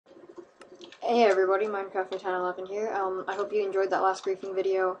Hey everybody, Minecraft1011 here. I hope you enjoyed that last griefing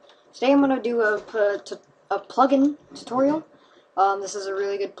video. Today I'm going to do a plugin tutorial. This is a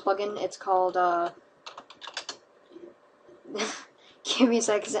really good plugin. It's called, give me a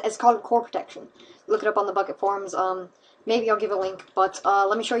sec, it's called Core Protection. Look it up on the Bucket forums. Maybe I'll give a link, but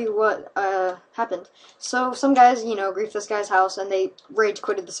let me show you what happened. So some guys, griefed this guy's house and they rage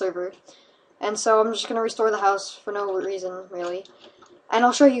quitted the server. And so I'm just going to restore the house for no reason, really. And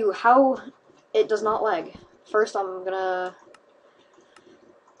I'll show you how it does not lag. First, I'm gonna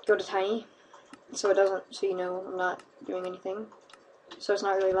go to tiny, so it doesn't, so you know I'm not doing anything. So it's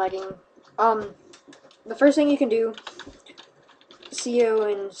not really lagging. The first thing you can do, CO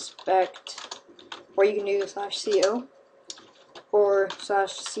inspect, or you can do /CO, or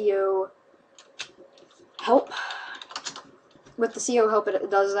 /CO help. With the CO help,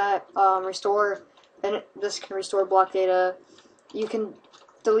 it does that, restore, and this can restore block data. You can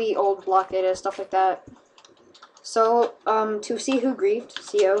delete old block data, stuff like that. So, to see who griefed,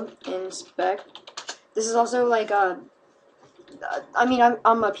 CO inspect. This is also like I'm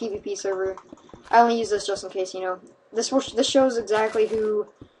a PvP server. I only use this just in case, This shows exactly who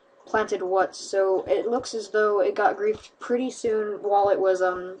planted what. So it looks as though it got griefed pretty soon while it was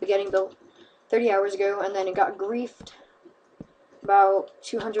getting built, 30 hours ago, and then it got griefed about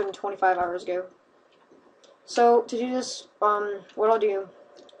 225 hours ago. So to do this, what I'll do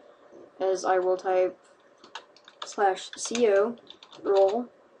is I will type /CO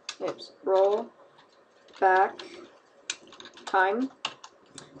roll back time.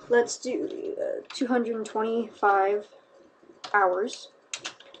 Let's do 225 hours.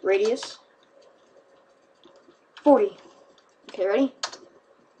 Radius 40. Okay, ready?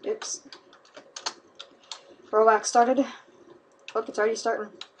 Oops. Rollback started. Look, it's already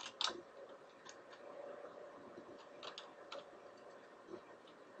starting.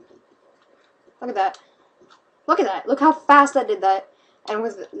 Look at that. Look at that. Look how fast that did that. And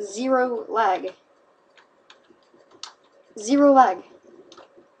with zero lag. Zero lag.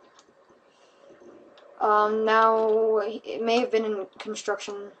 Now, it may have been in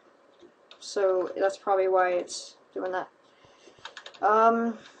construction, so that's probably why it's doing that.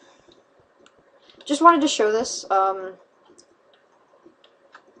 Just wanted to show this.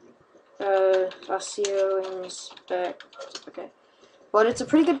 CO inspect. Okay. But it's a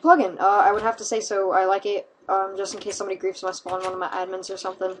pretty good plugin. I would have to say so. I like it, just in case somebody griefs my spawn, one of my admins or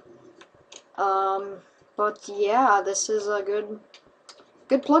something. But yeah, this is a good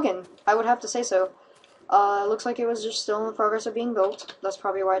plugin. I would have to say so. Looks like it was just still in the progress of being built. That's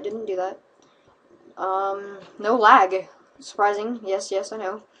probably why I didn't do that. No lag. Surprising. Yes, I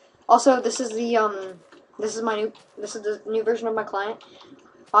know. Also, this is the new version of my client.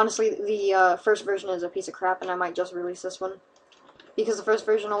 Honestly, the first version is a piece of crap, and I might just release this one. Because the first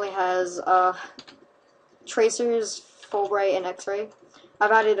version only has tracers, Fulbright, and X-ray.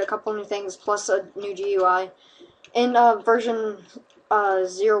 I've added a couple new things, plus a new GUI. In version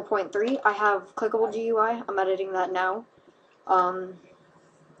 0.3, I have clickable GUI. I'm editing that now.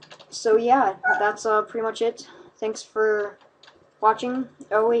 So yeah, that's pretty much it. Thanks for watching.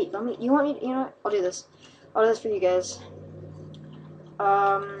 Oh wait, you want me? You know what? I'll do this. I'll do this for you guys.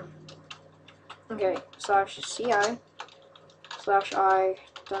 Okay. /CI. /I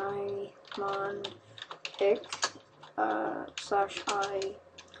diamond pick /I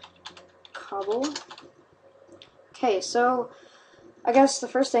cobble. Okay, so I guess the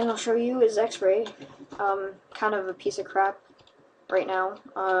first thing I'll show you is X-ray. Kind of a piece of crap right now.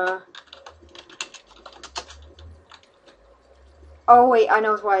 Oh wait, I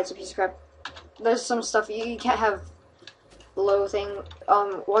know why it's a piece of crap. There's some stuff you can't have low thing.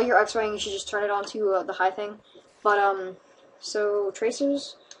 While you're X-raying, you should just turn it on to the high thing. But so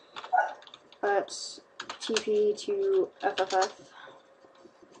tracers, let's TP to FFF.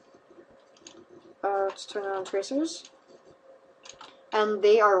 Let's turn on tracers. And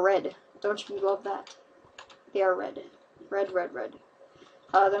they are red. Don't you love that? They are red. Red.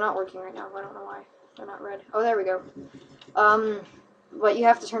 They're not working right now. I don't know why. They're not red. Oh, there we go. But you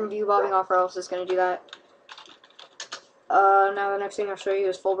have to turn view bobbing off or else it's going to do that. Now the next thing I'll show you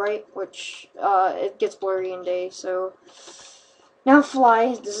is Fulbright, which, it gets blurry in day, so... Now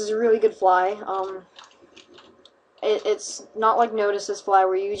fly. This is a really good fly. It's not like Notice's fly,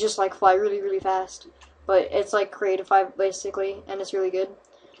 where you just, fly really fast. But it's like Creative 5, basically, and it's really good.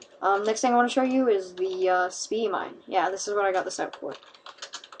 Next thing I want to show you is the, Speedy Mine. Yeah, this is what I got this out for.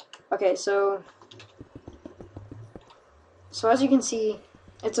 Okay, so as you can see,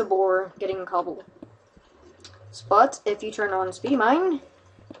 it's a boar getting cobbled. But if you turn on Speedy Mine,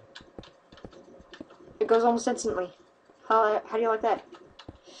 it goes almost instantly. How do you like that?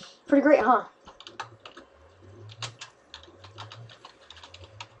 Pretty great, huh?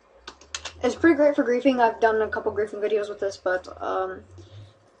 It's pretty great for griefing. I've done a couple griefing videos with this, but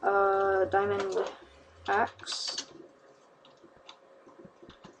diamond axe.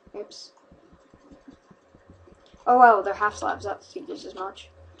 Oops. Oh wow, they're half slabs. That's just as much.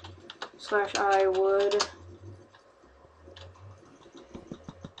 Slash I wood.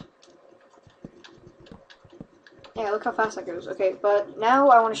 Yeah, look how fast that goes. Okay, but now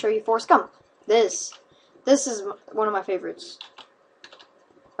I want to show you Forrest Gump. This is one of my favorites.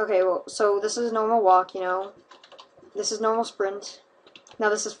 Okay, well, so this is normal walk, you know. This is normal sprint. Now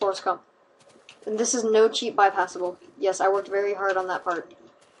this is Forrest Gump. And this is no cheat bypassable. Yes, I worked very hard on that part.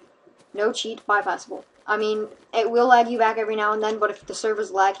 No cheat bypassable. I mean, it will lag you back every now and then, but if the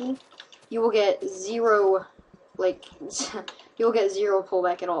server's laggy, you will get zero, like, you will get zero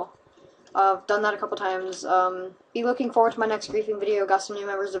pullback at all. I've done that a couple times. Be looking forward to my next griefing video. Got some new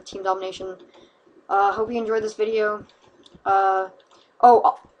members of Team Domination. Hope you enjoyed this video.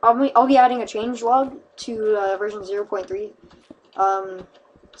 Oh, I'll be adding a change log to version 0.3.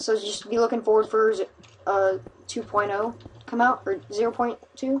 So just be looking forward for 2.0 come out, or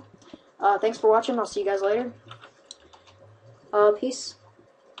 0.2. Thanks for watching. I'll see you guys later. Peace.